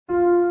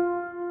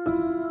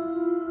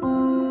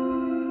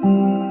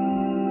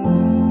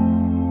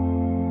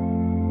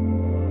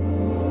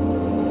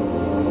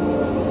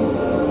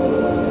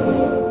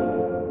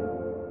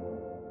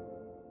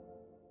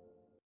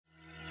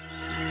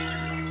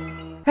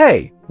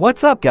Hey,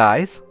 what's up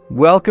guys?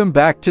 Welcome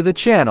back to the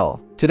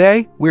channel.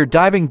 Today, we're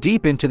diving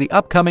deep into the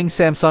upcoming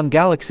Samsung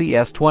Galaxy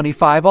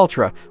S25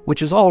 Ultra,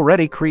 which is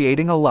already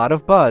creating a lot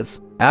of buzz.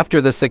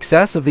 After the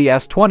success of the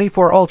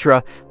S24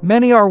 Ultra,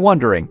 many are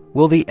wondering,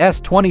 will the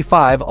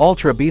S25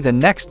 Ultra be the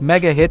next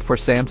mega hit for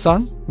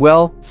Samsung?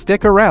 Well,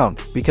 stick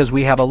around, because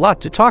we have a lot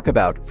to talk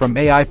about, from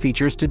AI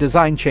features to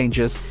design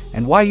changes,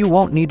 and why you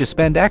won't need to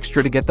spend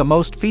extra to get the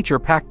most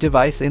feature-packed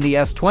device in the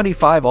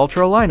S25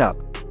 Ultra lineup.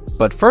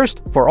 But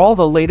first, for all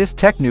the latest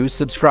tech news,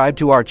 subscribe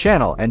to our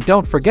channel and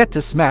don't forget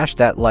to smash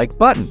that like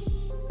button.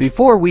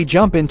 Before we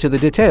jump into the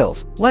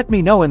details, let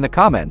me know in the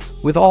comments,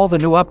 with all the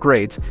new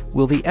upgrades,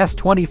 will the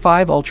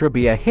S25 Ultra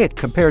be a hit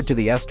compared to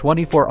the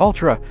S24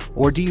 Ultra,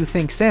 or do you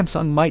think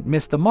Samsung might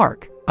miss the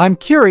mark? I'm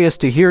curious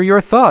to hear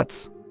your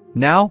thoughts.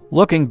 Now,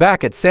 looking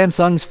back at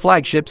Samsung's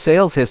flagship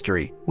sales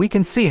history, we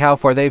can see how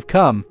far they've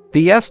come.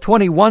 The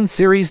S21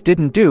 series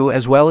didn't do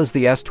as well as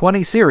the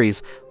S20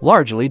 series,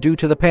 largely due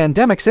to the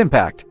pandemic's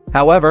impact.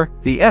 However,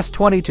 the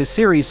S22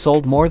 series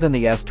sold more than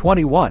the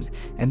S21,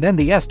 and then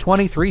the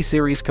S23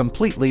 series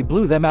completely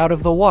blew them out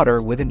of the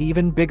water with an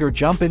even bigger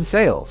jump in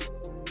sales.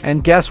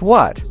 And guess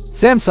what?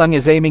 Samsung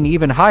is aiming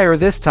even higher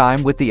this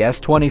time with the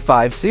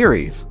S25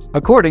 series.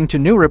 According to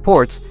new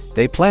reports,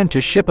 they plan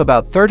to ship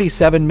about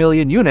 37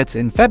 million units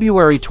in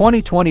February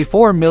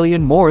 2024,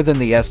 million more than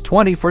the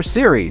S24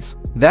 series.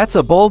 That's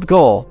a bold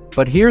goal,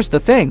 but here's the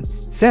thing,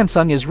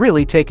 Samsung is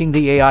really taking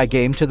the AI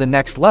game to the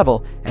next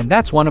level, and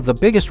that's one of the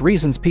biggest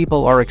reasons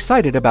people are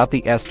excited about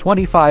the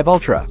S25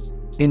 Ultra.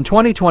 In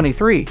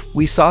 2023,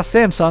 we saw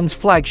Samsung's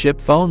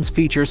flagship phones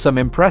feature some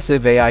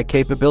impressive AI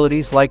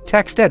capabilities like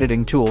text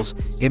editing tools,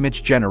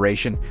 image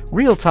generation,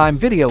 real-time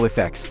video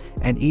effects,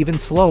 and even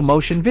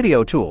slow-motion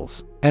video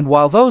tools. And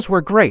while those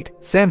were great,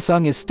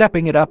 Samsung is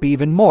stepping it up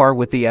even more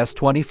with the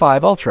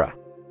S25 Ultra.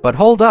 But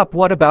hold up,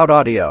 what about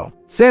audio?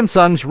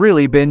 Samsung's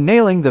really been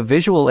nailing the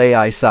visual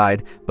AI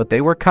side, but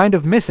they were kind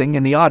of missing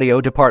in the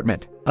audio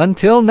department.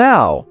 Until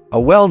now, a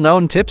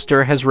well-known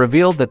tipster has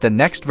revealed that the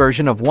next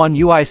version of One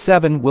UI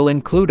 7 will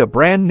include a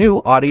brand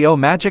new Audio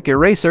Magic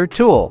Eraser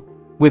tool.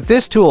 With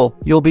this tool,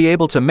 you'll be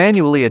able to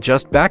manually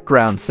adjust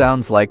background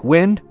sounds like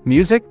wind,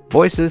 music,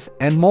 voices,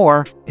 and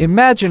more.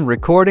 Imagine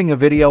recording a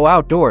video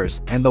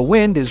outdoors, and the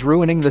wind is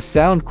ruining the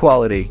sound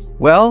quality.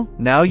 Well,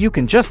 now you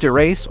can just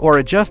erase or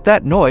adjust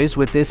that noise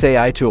with this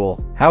AI tool.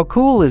 How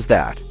cool is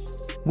that?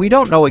 We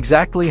don't know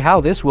exactly how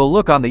this will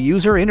look on the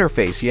user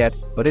interface yet,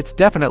 but it's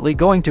definitely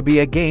going to be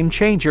a game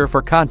changer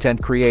for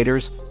content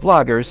creators,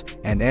 vloggers,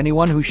 and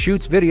anyone who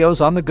shoots videos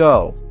on the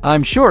go.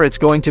 I'm sure it's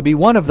going to be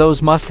one of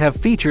those must-have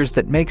features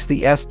that makes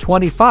the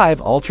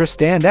S25 Ultra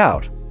stand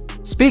out.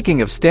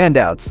 Speaking of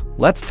standouts,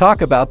 let's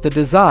talk about the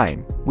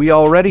design. We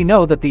already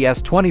know that the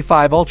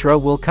S25 Ultra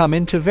will come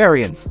in two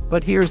variants,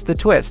 but here's the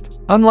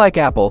twist. Unlike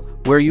Apple,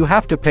 where you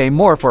have to pay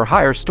more for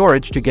higher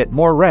storage to get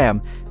more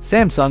RAM,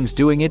 Samsung's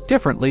doing it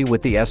differently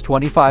with the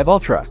S25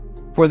 Ultra.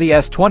 For the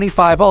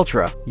S25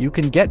 Ultra, you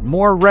can get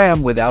more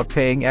RAM without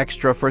paying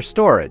extra for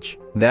storage.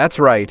 That's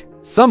right.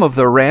 Some of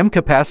the RAM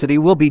capacity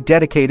will be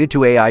dedicated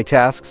to AI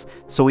tasks,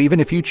 so even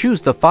if you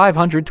choose the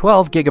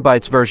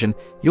 512GB version,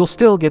 you'll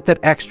still get that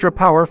extra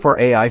power for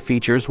AI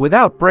features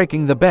without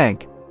breaking the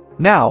bank.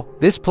 Now,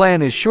 this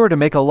plan is sure to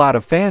make a lot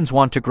of fans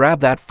want to grab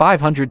that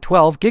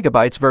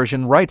 512GB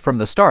version right from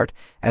the start,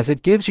 as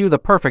it gives you the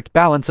perfect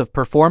balance of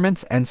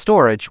performance and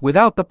storage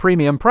without the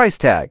premium price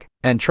tag.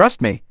 And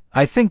trust me,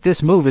 I think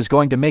this move is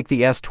going to make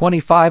the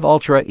S25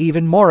 Ultra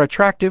even more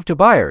attractive to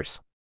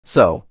buyers.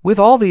 So, with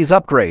all these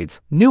upgrades,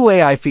 new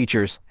AI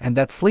features, and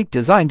that sleek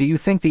design, do you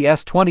think the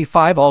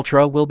S25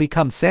 Ultra will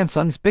become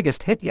Samsung's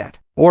biggest hit yet?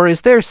 Or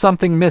is there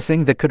something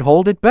missing that could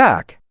hold it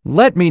back?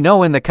 Let me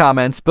know in the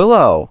comments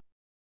below.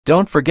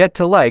 Don't forget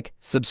to like,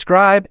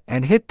 subscribe,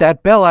 and hit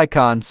that bell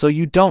icon so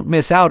you don't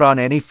miss out on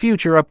any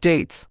future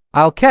updates.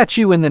 I'll catch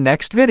you in the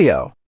next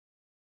video.